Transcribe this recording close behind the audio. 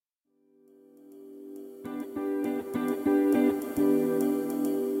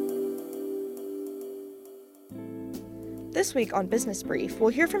This week on Business Brief, we'll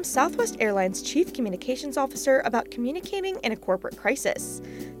hear from Southwest Airlines Chief Communications Officer about communicating in a corporate crisis.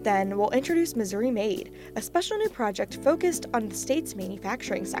 Then we'll introduce Missouri Made, a special new project focused on the state's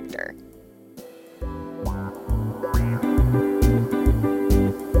manufacturing sector.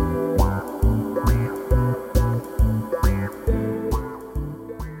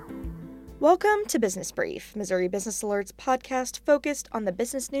 Welcome to Business Brief, Missouri Business Alert's podcast focused on the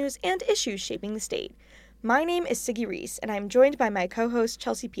business news and issues shaping the state. My name is Siggy Reese, and I'm joined by my co-host,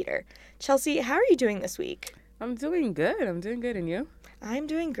 Chelsea Peter. Chelsea, how are you doing this week? I'm doing good. And you? I'm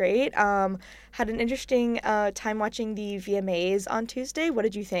doing great. Had an interesting time watching the VMAs on Tuesday. What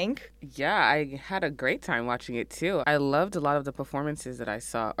did you think? Yeah, I had a great time watching it, too. I loved a lot of the performances that I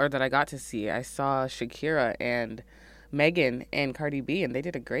saw, or that I got to see. I saw Shakira and Megan and Cardi B, and they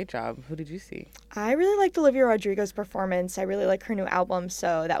did a great job. Who did you see? I really liked Olivia Rodrigo's performance. I really like her new album,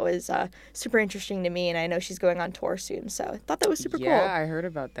 so that was super interesting to me, and I know she's going on tour soon, so I thought that was super cool. Yeah, I heard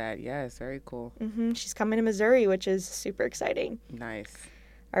about that. Yes, very cool. She's coming to Missouri, which is super exciting. Nice.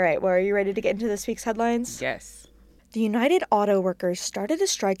 All right, well, are you ready to get into this week's headlines? Yes. The United Auto Workers started a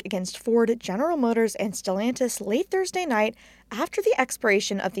strike against Ford, General Motors, and Stellantis late Thursday night after the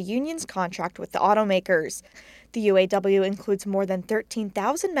expiration of the union's contract with the automakers. The UAW includes more than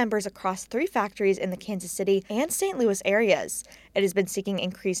 13,000 members across 3 factories in the Kansas City and St. Louis areas. It has been seeking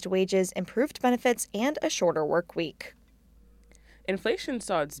increased wages, improved benefits, and a shorter work week. Inflation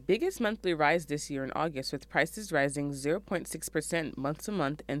saw its biggest monthly rise this year in August, with prices rising 0.6% month to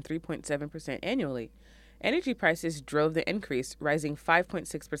month and 3.7% annually. Energy prices drove the increase, rising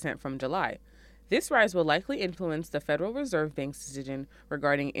 5.6% from July. This rise will likely influence the Federal Reserve Bank's decision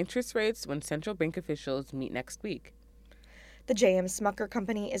regarding interest rates when central bank officials meet next week. The J.M. Smucker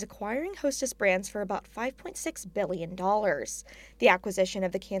Company is acquiring Hostess brands for about $5.6 billion. The acquisition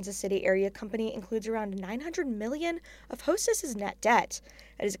of the Kansas City area company includes around $900 million of Hostess's net debt.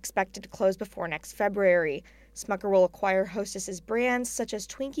 It is expected to close before next February. Smucker will acquire Hostess's brands such as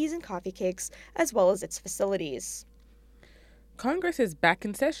Twinkies and coffee cakes, as well as its facilities. Congress is back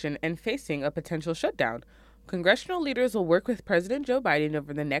in session and facing a potential shutdown. Congressional leaders will work with President Joe Biden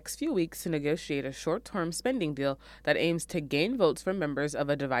over the next few weeks to negotiate a short-term spending deal that aims to gain votes from members of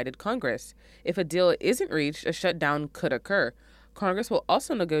a divided Congress. If a deal isn't reached, a shutdown could occur. Congress will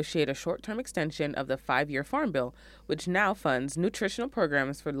also negotiate a short-term extension of the 5-year Farm Bill, which now funds nutritional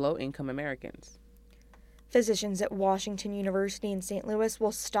programs for low-income Americans. Physicians at Washington University in St. Louis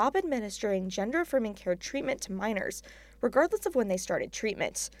will stop administering gender-affirming care treatment to minors, regardless of when they started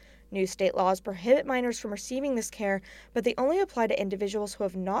treatment. New state laws prohibit minors from receiving this care, but they only apply to individuals who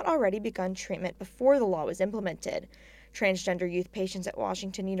have not already begun treatment before the law was implemented. Transgender youth patients at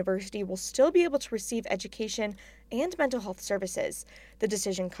Washington University will still be able to receive education and mental health services. The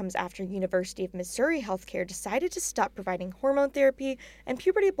decision comes after University of Missouri Healthcare decided to stop providing hormone therapy and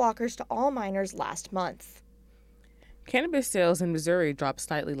puberty blockers to all minors last month. Cannabis sales in Missouri dropped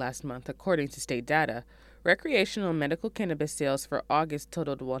slightly last month, according to state data. Recreational medical cannabis sales for August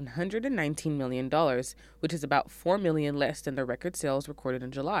totaled $119 million, which is about $4 million less than the record sales recorded in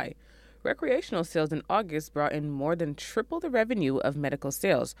July. Recreational sales in August brought in more than triple the revenue of medical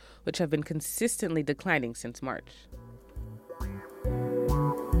sales, which have been consistently declining since March.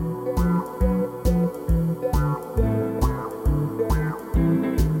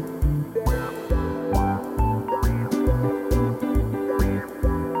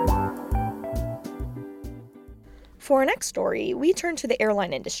 For our next story, we turn to the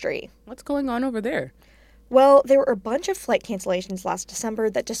airline industry. What's going on over there? Well, there were a bunch of flight cancellations last December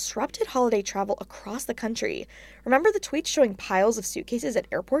that disrupted holiday travel across the country. Remember the tweets showing piles of suitcases at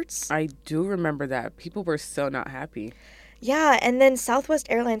airports? I do remember that. People were so not happy. Yeah, and then Southwest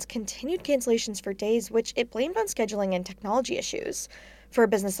Airlines continued cancellations for days, which it blamed on scheduling and technology issues. For a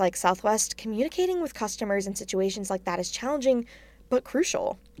business like Southwest, communicating with customers in situations like that is challenging, but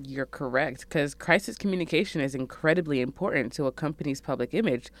crucial. You're correct, because crisis communication is incredibly important to a company's public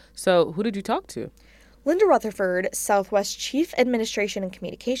image. So who did you talk to? Linda Rutherford, Southwest Chief Administration and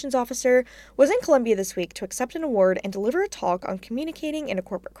Communications Officer, was in Columbia this week to accept an award and deliver a talk on communicating in a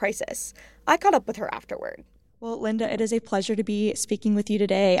corporate crisis. I caught up with her afterward. Well, Linda, it is a pleasure to be speaking with you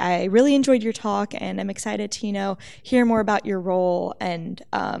today. I really enjoyed your talk, and I'm excited to, hear more about your role and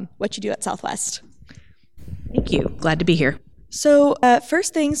what you do at Southwest. Thank you. Glad to be here. So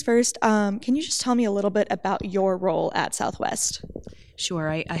first things first, can you just tell me a little bit about your role at Southwest? Sure.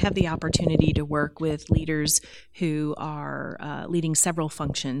 I have the opportunity to work with leaders who are leading several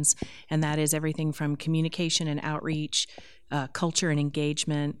functions, and that is everything from communication and outreach, culture and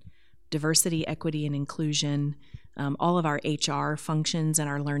engagement, diversity, equity, and inclusion, all of our HR functions and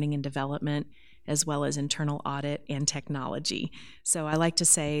our learning and development, as well as internal audit and technology. So I like to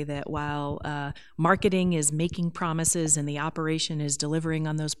say that while marketing is making promises and the operation is delivering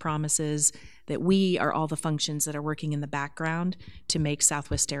on those promises, that we are all the functions that are working in the background to make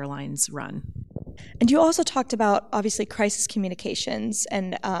Southwest Airlines run. And you also talked about, obviously, crisis communications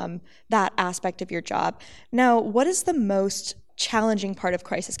and that aspect of your job. Now, what is the most challenging part of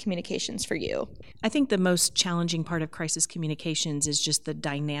crisis communications for you? I think the most challenging part of crisis communications is just the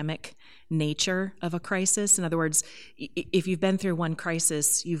dynamic nature of a crisis. In other words, if you've been through one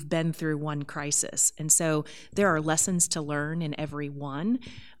crisis, you've been through one crisis. And so there are lessons to learn in every one.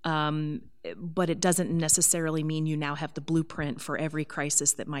 But it doesn't necessarily mean you now have the blueprint for every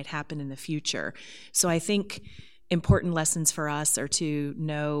crisis that might happen in the future. So I think important lessons for us are to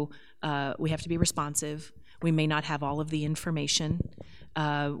know we have to be responsive. We may not have all of the information.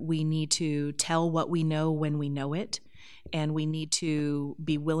 We need to tell what we know when we know it. And we need to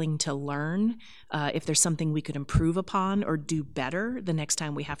be willing to learn if there's something we could improve upon or do better the next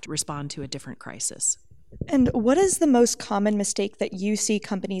time we have to respond to a different crisis. And what is the most common mistake that you see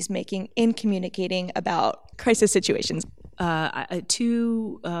companies making in communicating about crisis situations?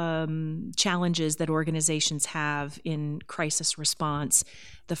 Two challenges that organizations have in crisis response.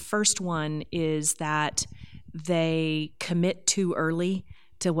 The first one is that they commit too early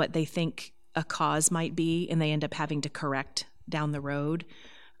to what they think a cause might be, and they end up having to correct down the road.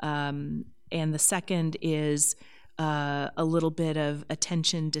 And the second is a little bit of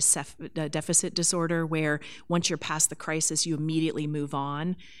attention deficit disorder, where once you're past the crisis, you immediately move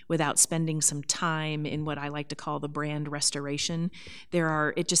on without spending some time in what I like to call the brand restoration.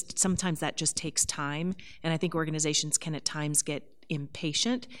 Sometimes that just takes time, and I think organizations can at times get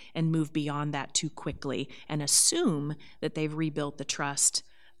impatient and move beyond that too quickly and assume that they've rebuilt the trust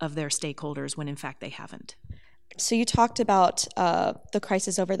of their stakeholders when in fact they haven't. So you talked about the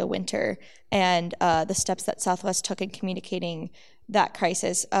crisis over the winter and the steps that Southwest took in communicating that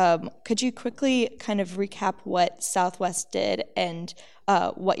crisis. Could you quickly kind of recap what Southwest did and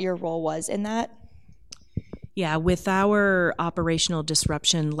what your role was in that? Yeah, with our operational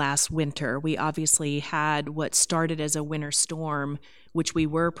disruption last winter, we obviously had what started as a winter storm, which we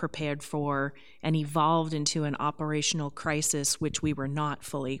were prepared for, and evolved into an operational crisis, which we were not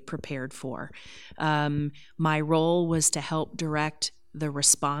fully prepared for. My role was to help direct the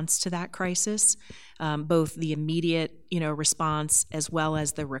response to that crisis, both the immediate, response as well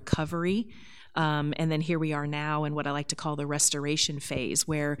as the recovery. And then here we are now in what I like to call the restoration phase,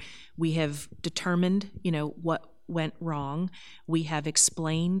 where we have determined, what went wrong. We have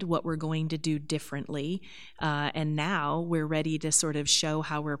explained what we're going to do differently. And now we're ready to sort of show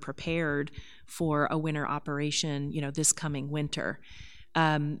how we're prepared for a winter operation, this coming winter.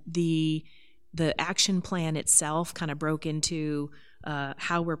 The action plan itself kind of broke into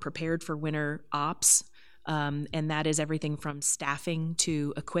how we're prepared for winter ops. And that is everything from staffing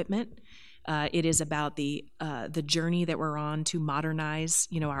to equipment. It is about the journey that we're on to modernize,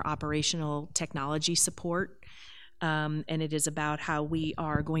 our operational technology support. And it is about how we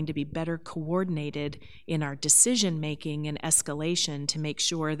are going to be better coordinated in our decision making and escalation to make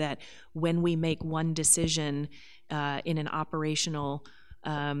sure that when we make one decision in an operational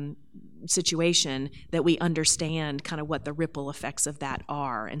situation, that we understand kind of what the ripple effects of that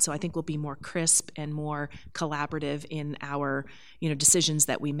are. And so I think we'll be more crisp and more collaborative in our decisions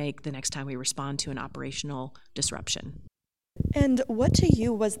that we make the next time we respond to an operational disruption. And what to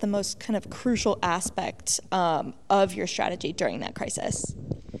you was the most kind of crucial aspect of your strategy during that crisis?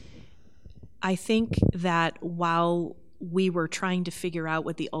 I think that while we were trying to figure out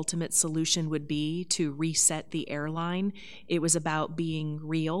what the ultimate solution would be to reset the airline, it was about being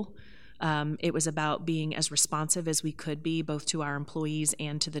real. It was about being as responsive as we could be, both to our employees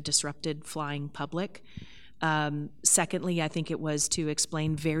and to the disrupted flying public. Secondly, I think it was to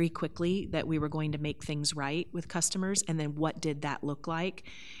explain very quickly that we were going to make things right with customers, and then what did that look like?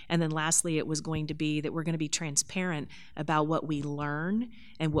 And then lastly, it was going to be that we're going to be transparent about what we learn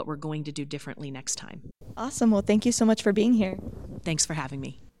and what we're going to do differently next time. Awesome. Well, thank you so much for being here. Thanks for having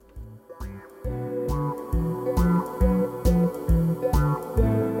me.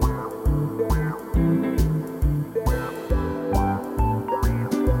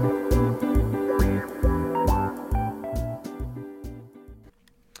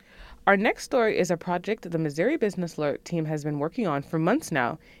 Our next story is a project the Missouri Business Alert team has been working on for months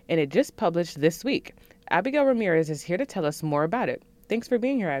now, and it just published this week. Abigail Ramirez is here to tell us more about it. Thanks for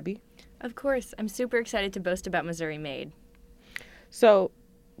being here, Abby. Of course. I'm super excited to boast about Missouri Made. So,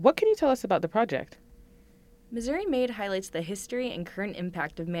 what can you tell us about the project? Missouri Made highlights the history and current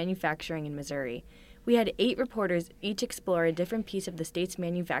impact of manufacturing in Missouri. We had 8 reporters each explore a different piece of the state's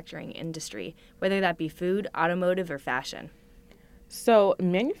manufacturing industry, whether that be food, automotive, or fashion. So,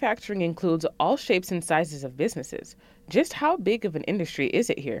 manufacturing includes all shapes and sizes of businesses. Just how big of an industry is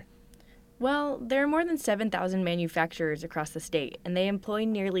it here? Well, there are more than 7,000 manufacturers across the state, and they employ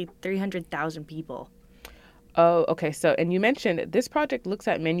nearly 300,000 people. Oh, okay. So, and you mentioned this project looks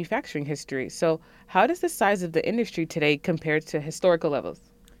at manufacturing history. So, how does the size of the industry today compare to historical levels?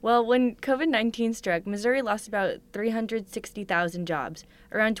 Well, when COVID-19 struck, Missouri lost about 360,000 jobs.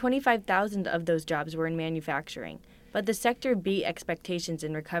 Around 25,000 of those jobs were in manufacturing. But the sector beat expectations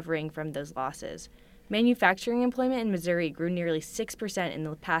in recovering from those losses. Manufacturing employment in Missouri grew nearly 6% in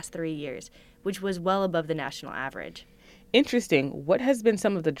the past 3 years, which was well above the national average. Interesting. What has been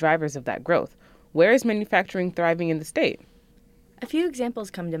some of the drivers of that growth? Where is manufacturing thriving in the state? A few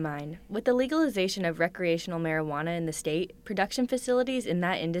examples come to mind. With the legalization of recreational marijuana in the state, production facilities in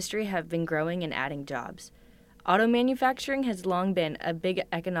that industry have been growing and adding jobs. Auto manufacturing has long been a big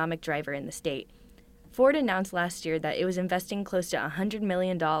economic driver in the state. Ford announced last year that it was investing close to $100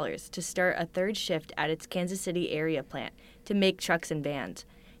 million to start a third shift at its Kansas City area plant to make trucks and vans.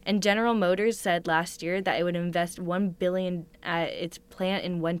 And General Motors said last year that it would invest $1 billion at its plant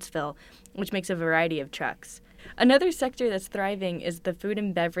in Wentzville, which makes a variety of trucks. Another sector that's thriving is the food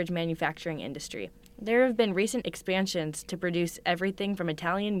and beverage manufacturing industry. There have been recent expansions to produce everything from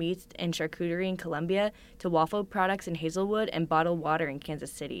Italian meats and charcuterie in Columbia to waffle products in Hazelwood and bottled water in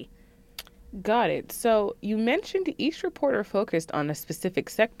Kansas City. Got it. So, you mentioned each reporter focused on a specific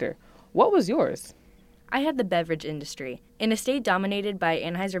sector. What was yours? I had the beverage industry. In a state dominated by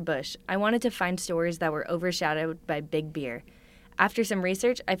Anheuser-Busch, I wanted to find stories that were overshadowed by big beer. After some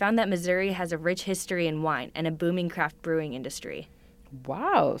research, I found that Missouri has a rich history in wine and a booming craft brewing industry.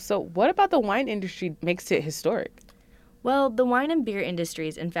 Wow. So, what about the wine industry makes it historic? Well, the wine and beer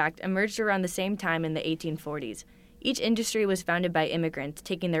industries, in fact, emerged around the same time in the 1840s. Each industry was founded by immigrants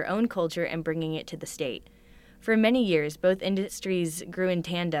taking their own culture and bringing it to the state. For many years, both industries grew in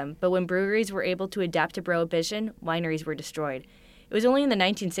tandem, but when breweries were able to adapt to prohibition, wineries were destroyed. It was only in the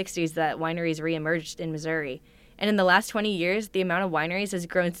 1960s that wineries reemerged in Missouri. And in the last 20 years, the amount of wineries has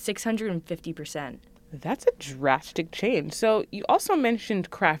grown 650%. That's a drastic change. So, you also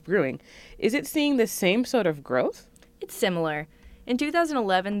mentioned craft brewing. Is it seeing the same sort of growth? It's similar. In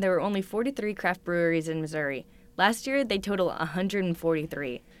 2011, there were only 43 craft breweries in Missouri. Last year, they total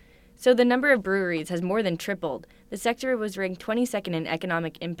 143. So the number of breweries has more than tripled. The sector was ranked 22nd in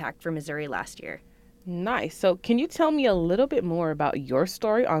economic impact for Missouri last year. Nice. So, can you tell me a little bit more about your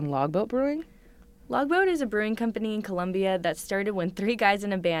story on Logboat Brewing? Logboat is a brewing company in Columbia that started when 3 guys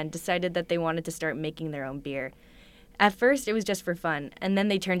in a band decided that they wanted to start making their own beer. At first, it was just for fun, and then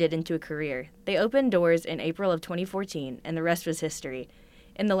they turned it into a career. They opened doors in April of 2014, and the rest was history.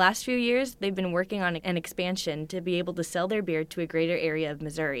 In the last few years, they've been working on an expansion to be able to sell their beer to a greater area of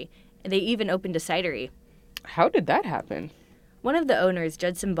Missouri. They even opened a cidery. How did that happen? One of the owners,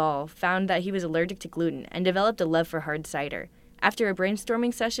 Judson Ball, found that he was allergic to gluten and developed a love for hard cider. After a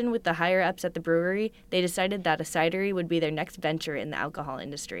brainstorming session with the higher-ups at the brewery, they decided that a cidery would be their next venture in the alcohol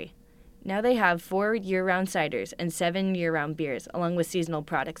industry. Now they have 4 year-round ciders and 7 year-round beers, along with seasonal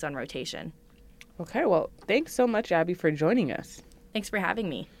products on rotation. Okay, well, thanks so much, Abby, for joining us. Thanks for having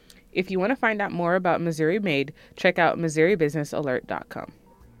me. If you want to find out more about Missouri Made, check out MissouriBusinessAlert.com.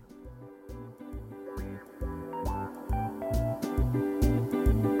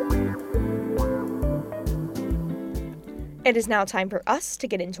 It is now time for us to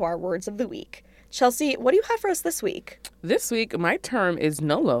get into our words of the week. Chelsea, what do you have for us this week? This week, my term is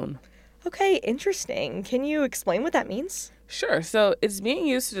no loan. Okay, interesting. Can you explain what that means? Sure. So it's being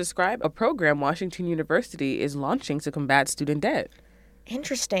used to describe a program Washington University is launching to combat student debt.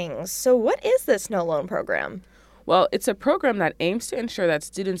 Interesting. So what is this no loan program? Well, it's a program that aims to ensure that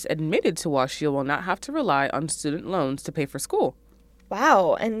students admitted to WashU will not have to rely on student loans to pay for school.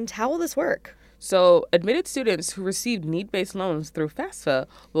 Wow, and how will this work? So, admitted students who received need-based loans through FAFSA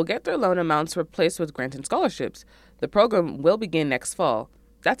will get their loan amounts replaced with grants and scholarships. The program will begin next fall.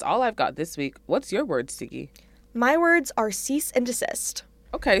 That's all I've got this week. What's your word, Siggy? My words are cease and desist.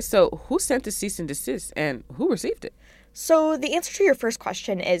 Okay, so who sent the cease and desist and who received it? So the answer to your first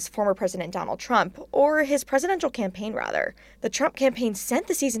question is former President Donald Trump, or his presidential campaign, rather. The Trump campaign sent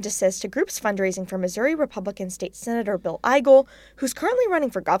the cease and desist to groups fundraising for Missouri Republican State Senator Bill Eigel, who's currently running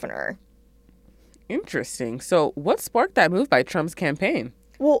for governor. Interesting. So what sparked that move by Trump's campaign?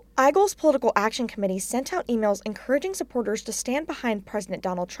 Well, Eigel's political action committee sent out emails encouraging supporters to stand behind President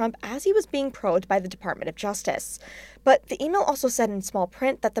Donald Trump as he was being probed by the Department of Justice. But the email also said in small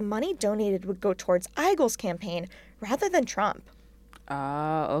print that the money donated would go towards Eigel's campaign rather than Trump.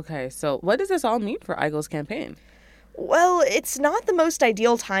 Ah, okay. So what does this all mean for Eigel's campaign? Well, it's not the most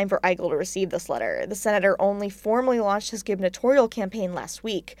ideal time for Eigel to receive this letter. The senator only formally launched his gubernatorial campaign last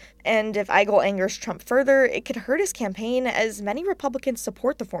week, and if Eigel angers Trump further, it could hurt his campaign as many Republicans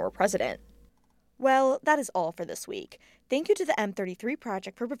support the former president. Well, that is all for this week. Thank you to the M33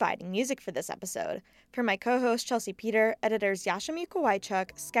 Project for providing music for this episode. For my co-host Chelsea Peter, editors Yashimi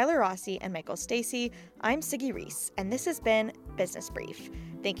Kowalczyk, Skylar Rossi, and Michael Stacy, I'm Siggy Reese, and this has been Business Brief.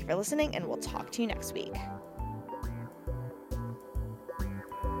 Thank you for listening, and we'll talk to you next week.